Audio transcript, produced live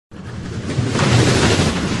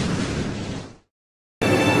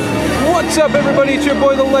What's up, everybody? It's your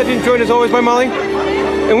boy, The Legend, joined as always by Molly.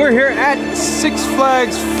 And we're here at Six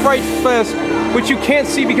Flags Fright Fest, which you can't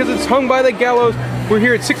see because it's hung by the gallows. We're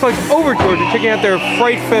here at Six Flags over Georgia, checking out their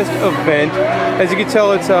Fright Fest event. As you can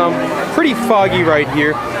tell, it's pretty foggy right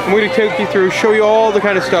here. And we're going to take you through, show you all the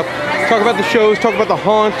kind of stuff. Talk about the shows, talk about the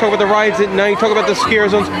haunts, talk about the rides at night, talk about the scare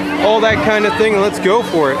zones, all that kind of thing, and let's go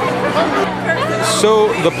for it.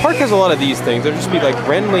 So the park has a lot of these things. They'll just be like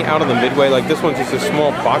randomly out of the midway. Like this one's just a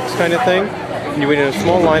small box kind of thing. And you wait in a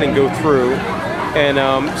small line and go through. And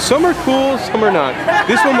some are cool, some are not.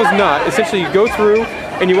 This one was not. Essentially you go through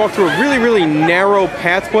and you walk through a really, really narrow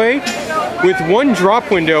pathway with one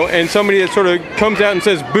drop window and somebody that sort of comes out and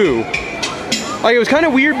says boo. Like, it was kind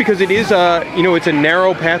of weird because it is, you know, it's a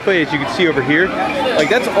narrow pathway, as you can see over here. Like,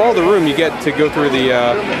 that's all the room you get to go through the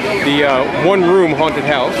one-room haunted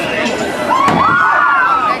house.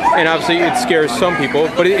 And obviously, it scares some people,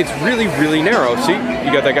 but it's really, really narrow. See,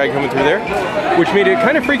 you got that guy coming through there, which made it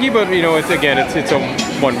kind of freaky, but, you know, it's a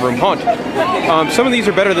one-room haunt. Some of these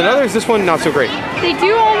are better than others. This one, not so great. They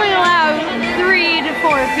do only allow 3 to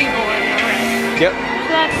 4 people in the room.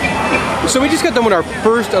 Yep. So we just got done with our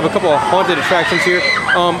first of a couple of haunted attractions here.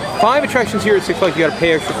 5 attractions here at Six Flags you gotta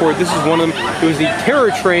pay extra for. This is one of them. It was the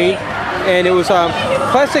Terror Train, and it was a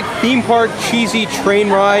classic theme park cheesy train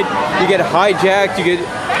ride. You get hijacked, you get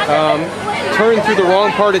turned through the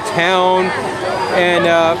wrong part of town, and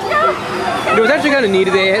it was actually kind of neat.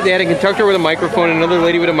 They had a conductor with a microphone and another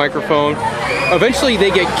lady with a microphone. Eventually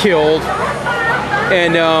they get killed,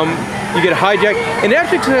 and you get hijacked, and it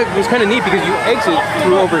actually was kind of neat because you exit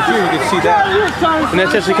through over here. You can see that, and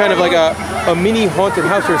that's actually kind of like a mini haunted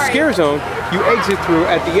house or scare zone. You exit through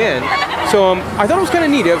at the end. So I thought it was kind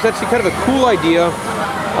of neat. It was actually kind of a cool idea.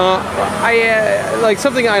 Like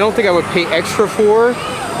something I don't think I would pay extra for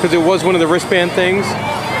because it was one of the wristband things.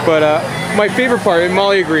 But my favorite part, and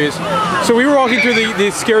Molly agrees. So we were walking through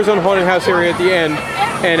the scare zone haunted house area at the end,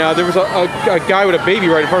 and there was a guy with a baby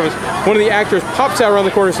right in front of us. One of the actors pops out around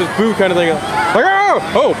the corner and says boo kind of thing. Like,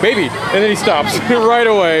 oh, baby. And then he stops right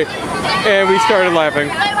away. And we started laughing.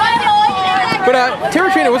 But Terror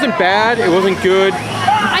Train, it wasn't bad. It wasn't good.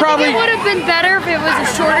 Probably, I think it would have been better if it was a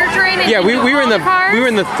shorter train. And yeah, we were in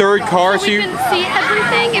the third car, so you couldn't see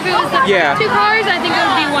everything. If it was the first 2 cars, I think it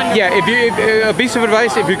would be wonderful. Yeah, a piece of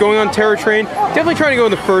advice: if you're going on Terror Train, definitely try to go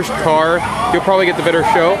in the first car. You'll probably get the better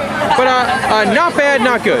show. But not bad,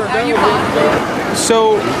 not good.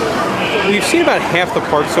 So we've seen about half the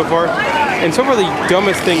park so far, and so far the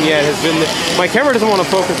dumbest thing yet has been my camera doesn't want to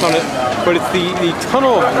focus on it, but it's the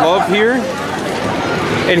Tunnel of Love here.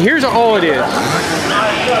 And here's all it is.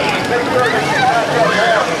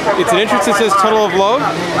 It's an entrance that says Tunnel of Love,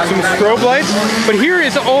 some strobe lights, but here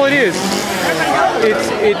is all it is.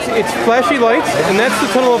 It's flashy lights, and that's the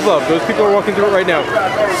Tunnel of Love. Those people are walking through it right now.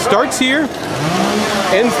 Starts here,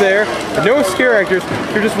 ends there. No scare actors.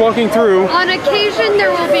 You're just walking through. On occasion,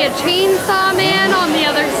 there will be a chainsaw man on the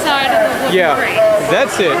other side of the wooden crate.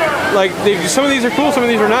 That's it. Like, some of these are cool, some of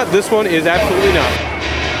these are not. This one is absolutely not.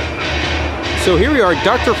 So here we are,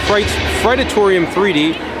 Dr. Fright's Frightatorium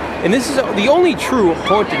 3D, and this is the only true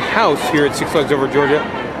haunted house here at Six Flags over Georgia,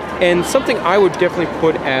 and something I would definitely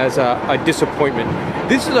put as a disappointment.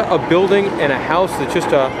 This is a building and a house that's just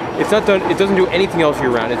it's not done. It doesn't do anything else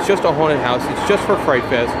year round. It's just a haunted house. It's just for Fright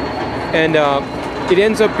Fest, and it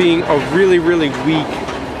ends up being a really, really weak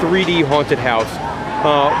 3D haunted house.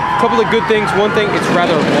 A couple of good things. One thing, it's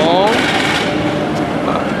rather long.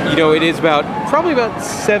 You know, it is probably about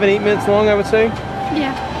 7-8 minutes long, I would say.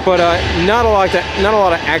 Yeah. But not a lot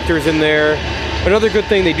of actors in there. Another good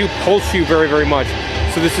thing, they do pulse you very, very much.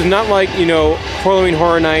 So this is not like, you know, Halloween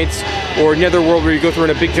Horror Nights or Netherworld where you go through in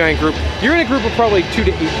a big giant group. You're in a group of probably 2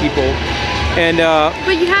 to 8 people, and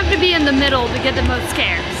but you have to be in the middle to get the most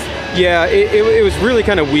scares. Yeah, it was really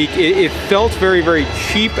kind of weak. It felt very, very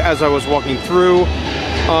cheap as I was walking through.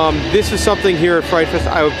 This is something here at Fright Fest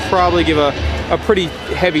I would probably give a pretty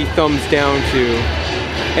heavy thumbs down to.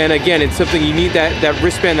 And again, it's something you need that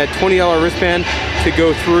wristband, that $20 wristband to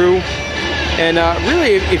go through. And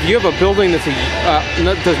really, if you have a building that's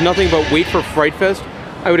does nothing but wait for Fright Fest,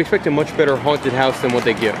 I would expect a much better haunted house than what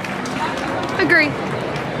they give. Agree.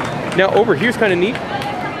 Now over here's kind of neat.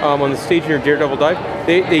 On the stage near Daredevil Dive,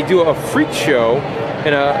 they do a freak show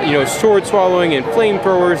and you know, sword swallowing and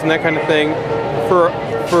flamethrowers and that kind of thing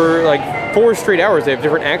for like 4 straight hours. They have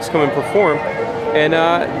different acts come and perform, and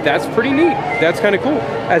that's pretty neat. That's kind of cool.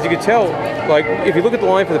 As you can tell, like if you look at the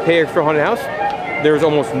line for the pay extra haunted house, there's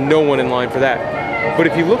almost no one in line for that. But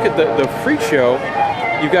if you look at the freak show,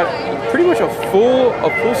 you've got pretty much a full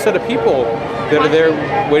set of people that are there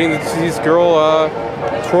waiting to see this girl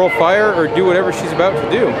twirl fire or do whatever she's about to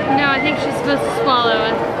do. No, I think she's supposed to swallow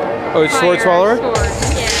it. Oh, it's sword swallower? Sword,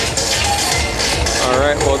 yeah.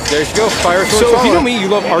 Alright, well there you go, fire sword swallower. So if you know me, you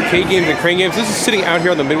love arcade games and crane games. This is sitting out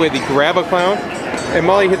here on the midway, the grab a clown. And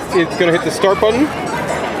Molly is going to hit the start button.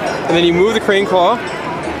 And then you move the crane claw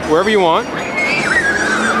wherever you want.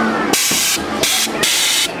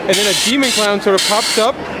 And then a demon clown sort of pops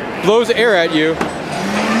up, blows air at you.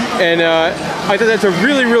 And I thought that's a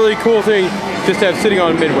really, really cool thing just to have sitting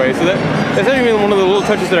on midway. So that's actually one of the little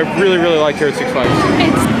touches that I really, really like here at Six Flags.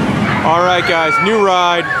 Alright guys, new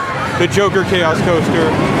ride, the Joker Chaos Coaster.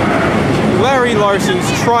 Larry Larson's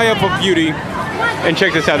Triumph of Beauty. And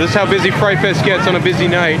check this out, this is how busy Fright Fest gets on a busy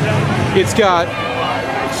night. It's got,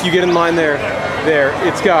 you get in line there,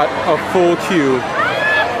 it's got a full queue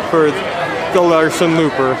for the Larson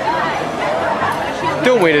Looper.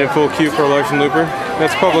 Don't wait in a full queue for a Larson Looper.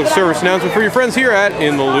 That's a public service announcement for your friends here at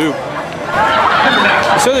In the Loop.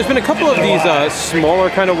 So there's been a couple of these smaller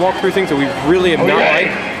kind of walkthrough things that we really have not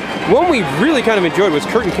liked. One we really kind of enjoyed was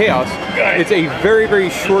Curtain Chaos. It's a very,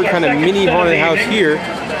 very short kind of mini haunted house here,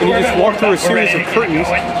 and you just walk through a series of curtains,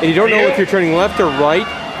 and you don't know if you're turning left or right,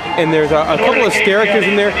 and there's a couple of characters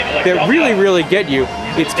in there that really, really get you.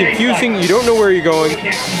 It's confusing, you don't know where you're going,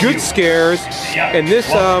 good scares, and this,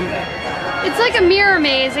 it's like a mirror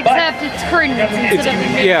maze, except it's curtains instead of a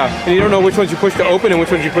mirror. Yeah, and you don't know which ones you push to open and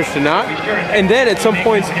which ones you push to not. And then at some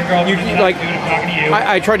points, you like,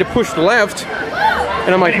 I tried to push left,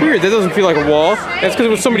 and I'm like, weird, that doesn't feel like a wall. That's because it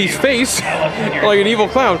was somebody's face, like an evil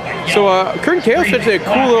clown. So Curtain Chaos is actually a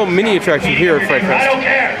cool little mini attraction here at Fright Fest.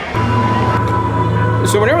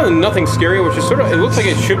 So whenever there's nothing scary, which is sort of, it looks like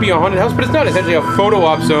it should be a haunted house, but it's not. It's actually a photo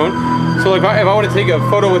op zone. So like if I want to take a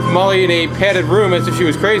photo with Molly in a padded room as if she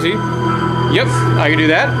was crazy, yep, I could do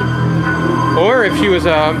that. Or if she was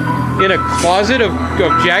in a closet of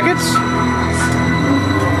jackets,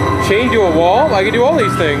 chained to a wall, I could do all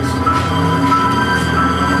these things.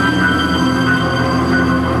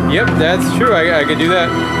 Yep, that's true, I could do that.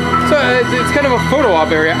 So it's kind of a photo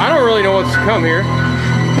op area. I don't really know what's to come here.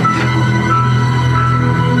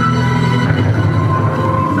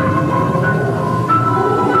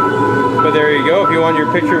 But there you go, if you want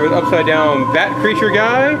your picture with upside down bat creature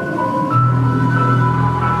guy.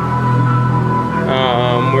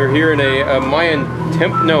 We're here in a Mayan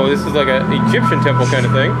temple. No, this is like an Egyptian temple kind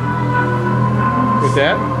of thing. With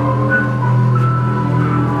that.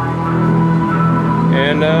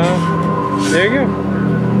 And there you go.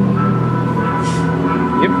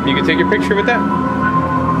 Yep, you can take your picture with that.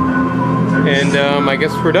 And I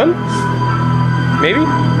guess we're done? Maybe?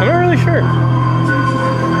 I'm not really sure.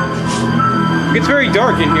 It's very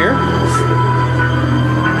dark in here.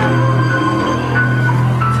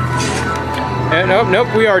 And nope,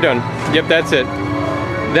 we are done. Yep, that's it.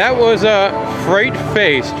 That was Fright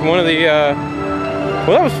Fest. One of the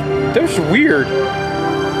well, that was weird.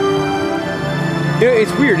 You know,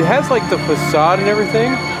 it's weird. It has like the facade and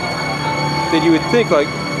everything that you would think like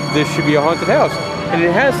this should be a haunted house, and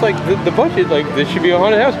it has like the budget like this should be a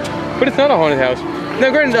haunted house, but it's not a haunted house.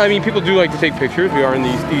 Now, granted, I mean, people do like to take pictures. We are in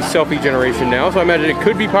these selfie generation now, so I imagine it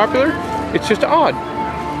could be popular. It's just odd.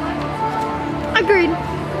 Agreed.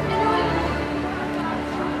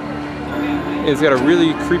 It's got a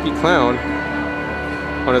really creepy clown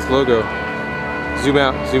on its logo. Zoom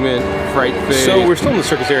out, zoom in, Fright Fest. So we're still in the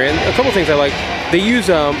circus area, and a couple things I like. They use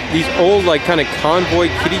these old, like, kind of convoy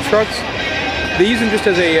kiddie trucks. They use them just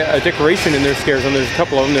as a decoration in their scares, and there's a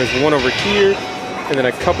couple of them. There's one over here, and then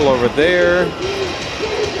a couple over there,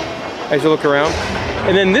 as you look around.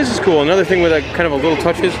 And then this is cool. Another thing with a kind of a little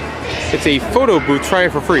touch is, it's a photo booth, try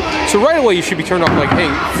it for free. So right away you should be turned off like,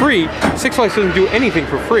 hey, free. Six Flags doesn't do anything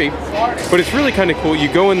for free, but it's really kind of cool.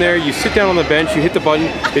 You go in there, you sit down on the bench, you hit the button.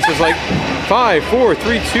 It says like 5, 4,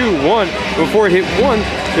 3, 2, 1. Before it hit 1,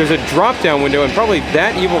 there's a drop down window, and probably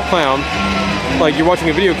that evil clown, like you're watching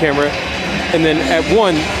a video camera, and then at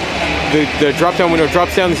 1, the drop down window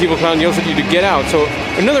drops down, this evil clown yells at you to get out. So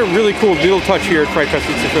another really cool little touch here at Fright Fest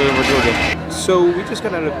in Georgia. So we just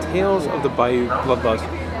got out of Tales of the Bayou Bloodlust,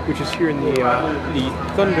 which is here in the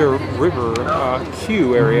Thunder River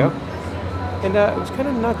queue area. And it was kind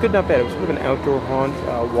of not good, not bad. It was sort of an outdoor haunt,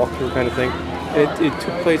 walkthrough kind of thing. And it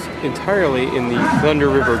took place entirely in the Thunder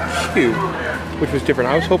River queue, which was different.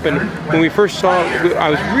 I was hoping, when we first saw it, I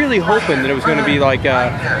was really hoping that it was going to be like,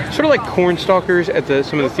 sort of like Cornstalkers at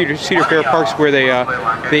some of the Cedar Fair parks, where they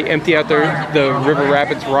empty out the River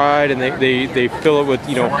Rapids ride and they fill it with,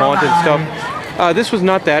 you know, haunt and stuff. This was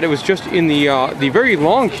not that. It was just in the very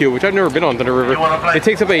long queue, which I've never been on Thunder River. It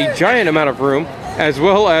takes up a giant amount of room, as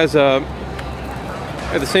well as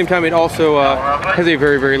At the same time, it also has a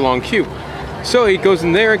very, very long queue. So it goes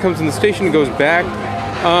in there, it comes in the station, it goes back.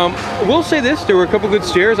 We'll say this, there were a couple good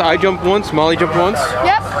stairs. I jumped once, Molly jumped once.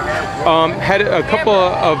 Yep. Had a couple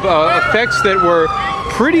of effects that were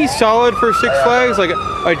pretty solid for Six Flags, like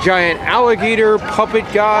a giant alligator puppet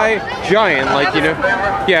guy. Giant, like, you know.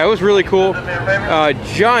 Yeah, it was really cool.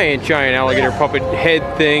 Giant alligator puppet head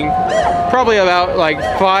thing. Probably about like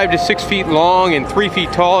 5 to 6 feet long and 3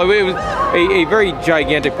 feet tall. It was a very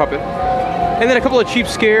gigantic puppet. And then a couple of cheap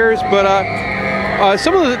scares, but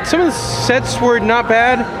some of the sets were not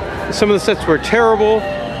bad. Some of the sets were terrible.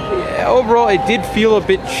 Overall, it did feel a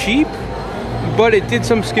bit cheap, but it did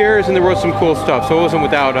some scares and there was some cool stuff. So it wasn't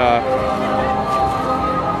without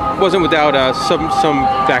some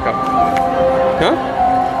backup. Huh?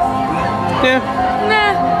 Yeah.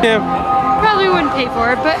 Nah. Yeah. Probably wouldn't pay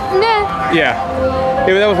for it, but nah. Yeah.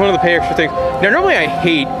 Yeah, that was one of the pay extra things. Now, normally I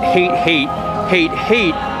hate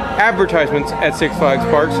advertisements at Six Flags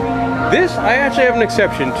parks. This, I actually have an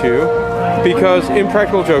exception to, because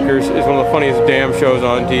Impractical Jokers is one of the funniest damn shows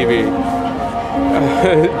on TV.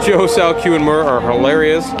 Joe, Sal, Q, and Murr are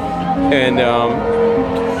hilarious, and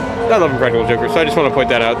I love Impractical Jokers, so I just want to point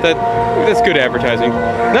that out. That's good advertising.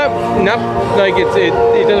 Not like it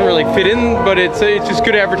doesn't really fit in, but it's just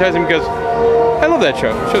good advertising because I love that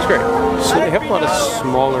show. The show's great. So they have a lot of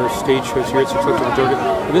smaller stage shows here at Six Flags Over Georgia,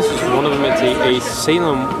 and this is one of them. It's a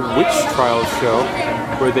Salem witch trial show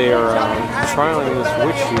where they are trialing this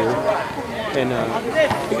witch here, and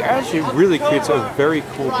it actually really creates a very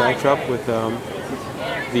cool backdrop with the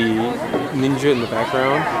ninja in the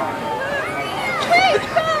background.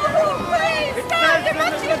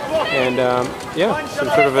 And yeah, some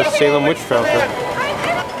sort of a Salem witch trial show.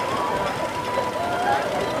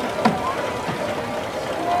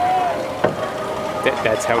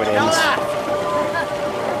 That's how it ends.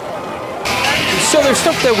 So there's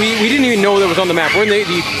stuff that we didn't even know that was on the map. We're in the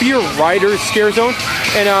Fear Riders scare zone,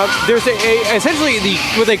 and there's essentially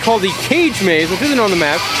what they call the cage maze, which isn't on the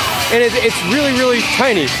map, and it's really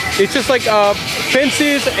tiny. It's just like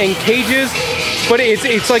fences and cages, but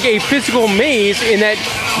it's like a physical maze in that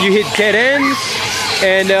you hit dead ends,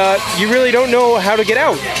 and you really don't know how to get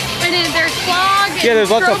out. And then there's fog. Yeah,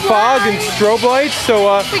 there's lots of fog and strobe lights, so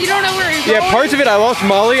but you don't know where you're going. yeah, parts of it I lost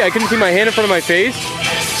Molly. I couldn't see my hand in front of my face,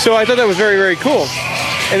 so I thought that was very cool.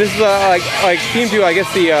 And this is like themed to, I guess,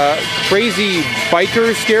 the crazy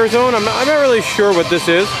biker scare zone. I'm not really sure what this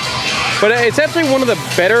is, but it's actually one of the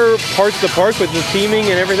better parts of the park with the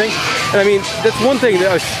theming and everything. And I mean, that's one thing.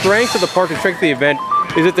 A strength of the park and strength of the event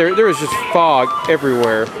is that there is just fog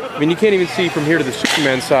everywhere. I mean, you can't even see from here to the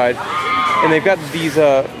Superman side. And they've got these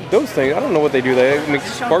those things. I don't know what they do. They make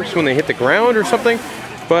sparks when they hit the ground or something.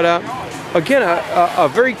 But again, a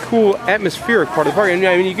very cool atmospheric part of the park. And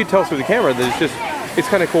I mean, you could tell through the camera that it's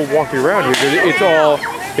kind of cool walking around here because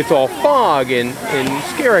it's all fog and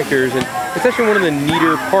scare actors, and it's actually one of the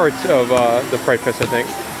neater parts of the Fright Fest, I think.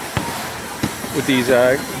 With these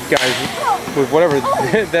guys with whatever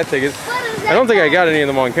that thing is. I don't think I got any of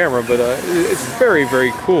them on camera, but it's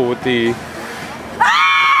very cool with the.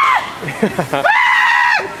 You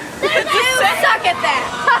suck at that!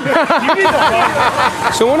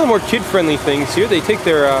 So one of the more kid-friendly things here, they take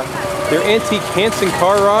their antique Hanson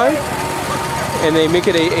car ride and they make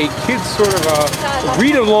it a kid's sort of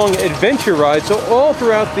read-along adventure ride. So all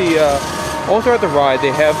throughout the ride,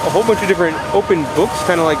 they have a whole bunch of different open books,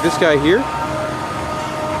 kind of like this guy here,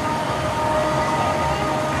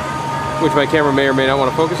 which my camera may or may not want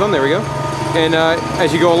to focus on. There we go. And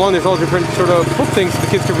as you go along, there's all different sort of book things the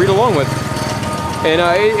kids can read along with. And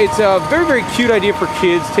it's a very cute idea for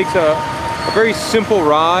kids. Takes a very simple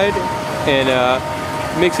ride and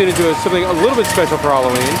makes it into something a little bit special for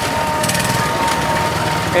Halloween.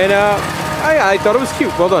 And I thought it was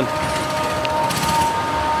cute. Well done.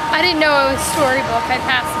 I didn't know it was Storybook. I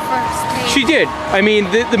passed the first page. She did. I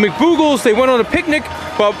mean, the McBoogles, they went on a picnic,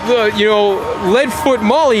 but you know, Leadfoot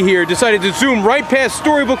Molly here decided to zoom right past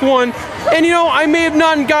Storybook 1, and you know, I may have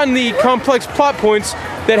not gotten the complex plot points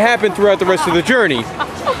that happened throughout the rest of the journey.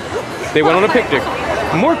 They went on a picnic.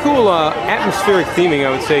 More cool atmospheric theming,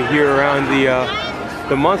 I would say, here around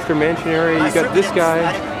the Monster Mansion area. You got this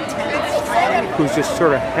guy who's just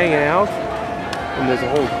sort of hanging out, and there's a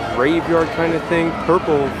whole graveyard kind of thing,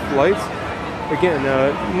 purple lights. Again,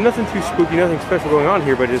 nothing too spooky, nothing special going on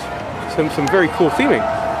here, but just some very cool theming.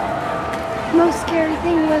 The most scary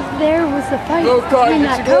thing was the fight between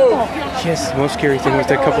that couple. Yes, the most scary thing was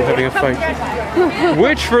that couple having a fight.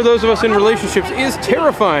 Which, for those of us in relationships, is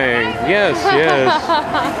terrifying. Yes.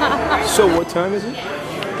 So what time is it?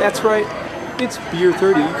 That's right, it's beer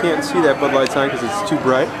 30. You can't see that Bud Light sign because it's too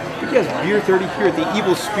bright. He has Beer 30 here at the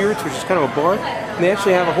Evil Spirits, which is kind of a bar. And they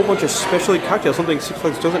actually have a whole bunch of specialty cocktails, something Six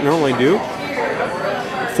Flags doesn't normally do.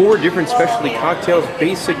 4 different specialty cocktails,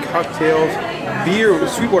 basic cocktails, beer with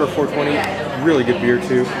Sweetwater 420, really good beer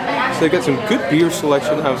too. So they got some good beer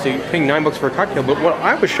selection, obviously paying $9 for a cocktail, but what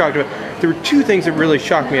I was shocked about, there were 2 things that really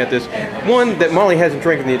shocked me at this. One, that Molly hasn't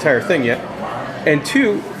drank the entire thing yet. And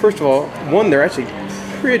 2, first of all, 1, they're actually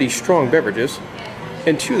pretty strong beverages.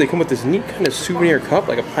 And 2, they come with this neat kind of souvenir cup,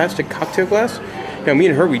 like a plastic cocktail glass. Now, me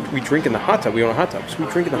and her, we drink in the hot tub. We own a hot tub, so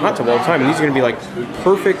we drink in the hot tub all the time. And these are going to be like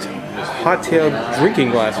perfect hot tub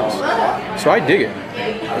drinking glasses. So I dig it.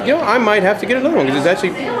 You know, I might have to get another one because it's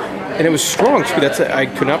actually, and it was strong too. I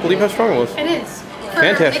could not believe how strong it was. It is. For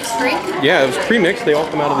Fantastic. Mixed drink? Yeah, it was pre-mixed. They all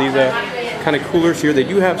come out of these kind of coolers here. They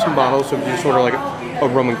do have some bottles, so just sort of like a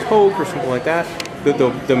rum and coke or something like that.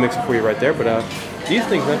 They'll mix it for you right there. But these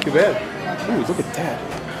things not too bad. Ooh, look at that.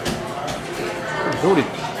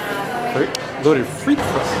 Loaded Freak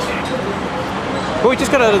Fest. But we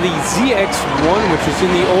just got out of the ZX1, which is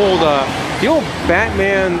in the old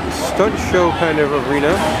Batman stunt show kind of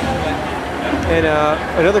arena, and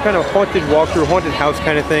another kind of haunted walkthrough, haunted house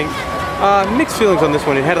kind of thing. Mixed feelings on this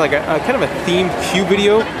one. It had like a kind of a themed Q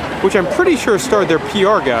video, which I'm pretty sure starred their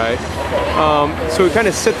PR guy. So it kind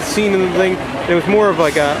of set the scene in the thing. And it was more of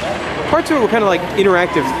like parts of it were kind of like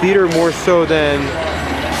interactive theater more so than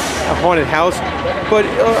a haunted house. But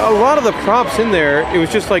a lot of the props in there, it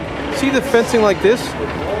was just like, see the fencing like this?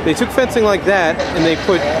 They took fencing like that and they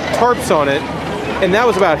put tarps on it, and that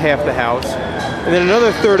was about half the house. And then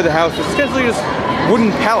another third of the house was essentially just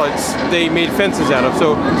wooden pallets they made fences out of.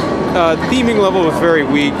 So the theming level was very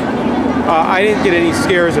weak. I didn't get any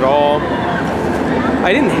scares at all.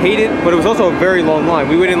 I didn't hate it, but it was also a very long line.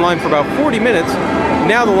 We waited in line for about 40 minutes.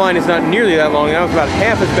 Now the line is not nearly that long. That was about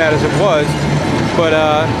half as bad as it was. But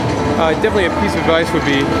definitely a piece of advice would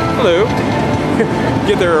be, hello,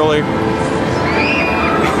 get there early.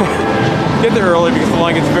 Get there early because the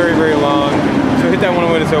line gets very, very long. So hit that one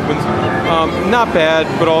when it opens. Not bad,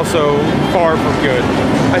 but also far from good.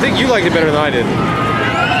 I think you liked it better than I did.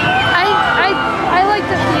 I like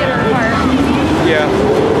the theater part. Yeah.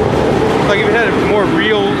 Like if it had more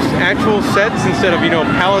real, actual sets instead of, you know,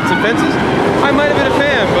 pallets and fences, I might have been a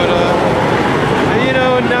fan, but you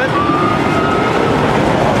know, not.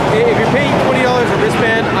 If you're paying $20 a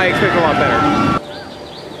wristband, I expect a lot better.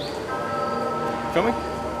 Filming?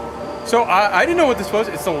 So I didn't know what this was.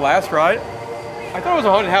 It's the last ride. I thought it was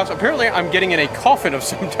a haunted house. Apparently, I'm getting in a coffin of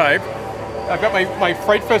some type. I've got my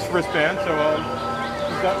Fright Fest wristband, so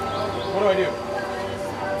what do I do?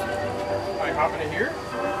 I hop into here.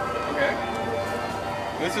 Okay.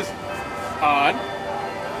 This is odd.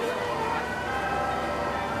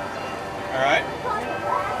 All right.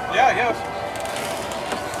 Yeah, I guess.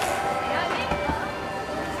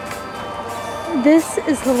 This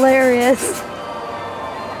is hilarious.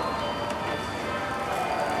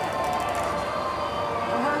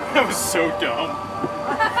 That was so dumb.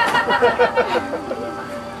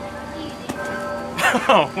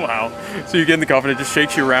 Oh, wow. So you get in the coffin, it just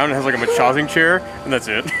shakes you around and has like a massaging chair, and that's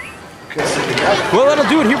it. Well, that'll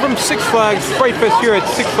do it here from Six Flags Fright Fest here at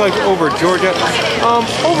Six Flags Over Georgia.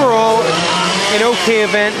 Overall, an okay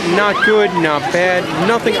event, not good, not bad,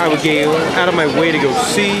 nothing I would go out of my way to go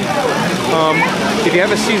see. If you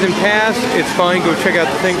have a season pass, it's fine, go check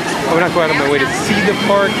out the thing. I would not go out of my way to see the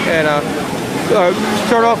park and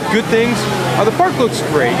start off good things. The park looks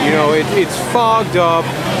great, you know, it's fogged up,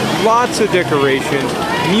 lots of decorations,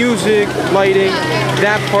 music, lighting,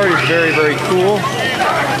 that part is very, very cool.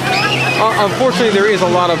 Unfortunately, there is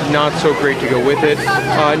a lot of not so great to go with it.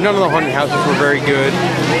 None of the haunted houses were very good.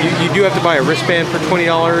 You do have to buy a wristband for $20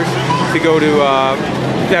 to go to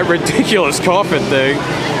that ridiculous coffin thing.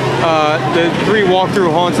 The 3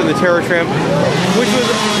 walkthrough haunts and the terror tram, which was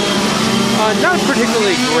not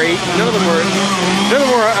particularly great. None of them were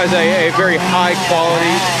as a very high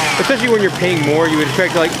quality. Especially when you're paying more, you would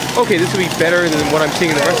expect like, okay, this would be better than what I'm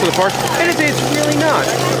seeing in the rest of the park, and it's really not.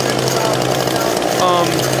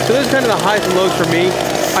 So those are kind of the highs and lows for me.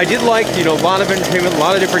 I did like, you know, a lot of entertainment, a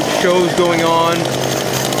lot of different shows going on,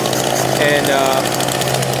 and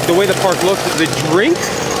the way the park looks. The drink,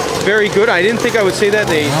 very good. I didn't think I would say that.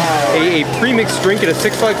 A pre-mixed drink at a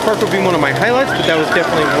Six Flags park would be one of my highlights, but that was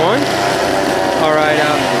definitely one. All right,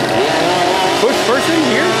 push person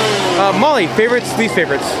here. Molly, favorites, least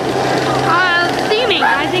favorites? Theming.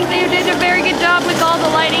 I think they did a very good job with all the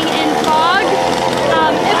lighting and fog.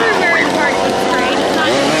 Everywhere in the park looks great.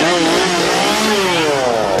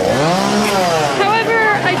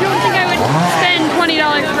 However, I don't think I would spend $20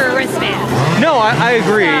 for a wristband. No, I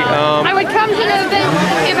agree. I would come to the event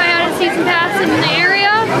if I had a season pass in the area,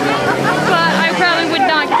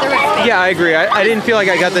 Yeah, I agree. I didn't feel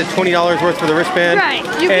like I got the $20 worth for the wristband. Right.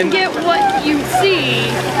 You can get what you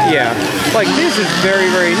see. Yeah. Like, this is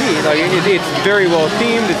very, very neat. Like, it's very well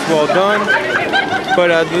themed. It's well done.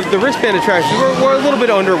 But the wristband attractions were a little bit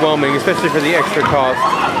underwhelming, especially for the extra cost.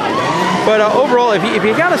 But overall, if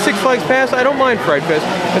you got a Six Flags pass, I don't mind Fright Fest.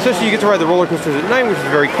 Especially you get to ride the roller coasters at night, which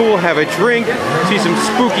is very cool. Have a drink, see some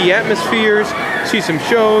spooky atmospheres, see some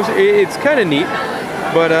shows. It's kind of neat.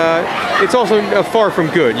 But it's also far from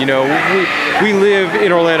good. You know, we live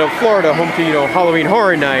in Orlando, Florida, home to, you know, Halloween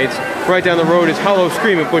Horror Nights. Right down the road is Hollow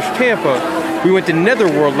Scream at Busch, Tampa. We went to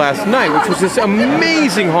Netherworld last night, which was this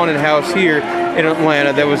amazing haunted house here in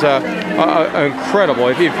Atlanta that was incredible.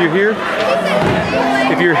 If you're here,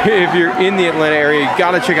 if you're in the Atlanta area, you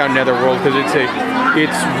gotta check out Netherworld because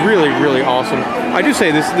it's really, really awesome. I do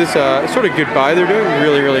say this sort of goodbye they're doing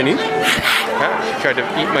really, really neat. I tried to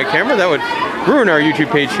eat my camera. That would ruin our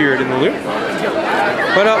YouTube page here at In the Loop.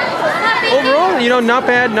 But overall, you know, not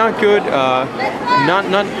bad, not good.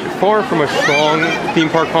 Not far from a strong theme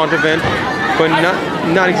park haunt event, but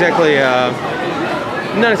not exactly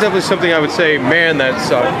something I would say, man, that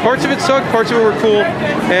sucked. Parts of it sucked, parts of it were cool,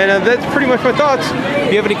 and that's pretty much my thoughts.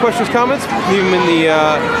 If you have any questions, comments, leave them in the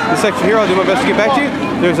section here. I'll do my best to get back to you.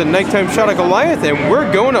 There's a nighttime shot of Goliath, and we're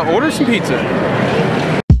going to order some pizza.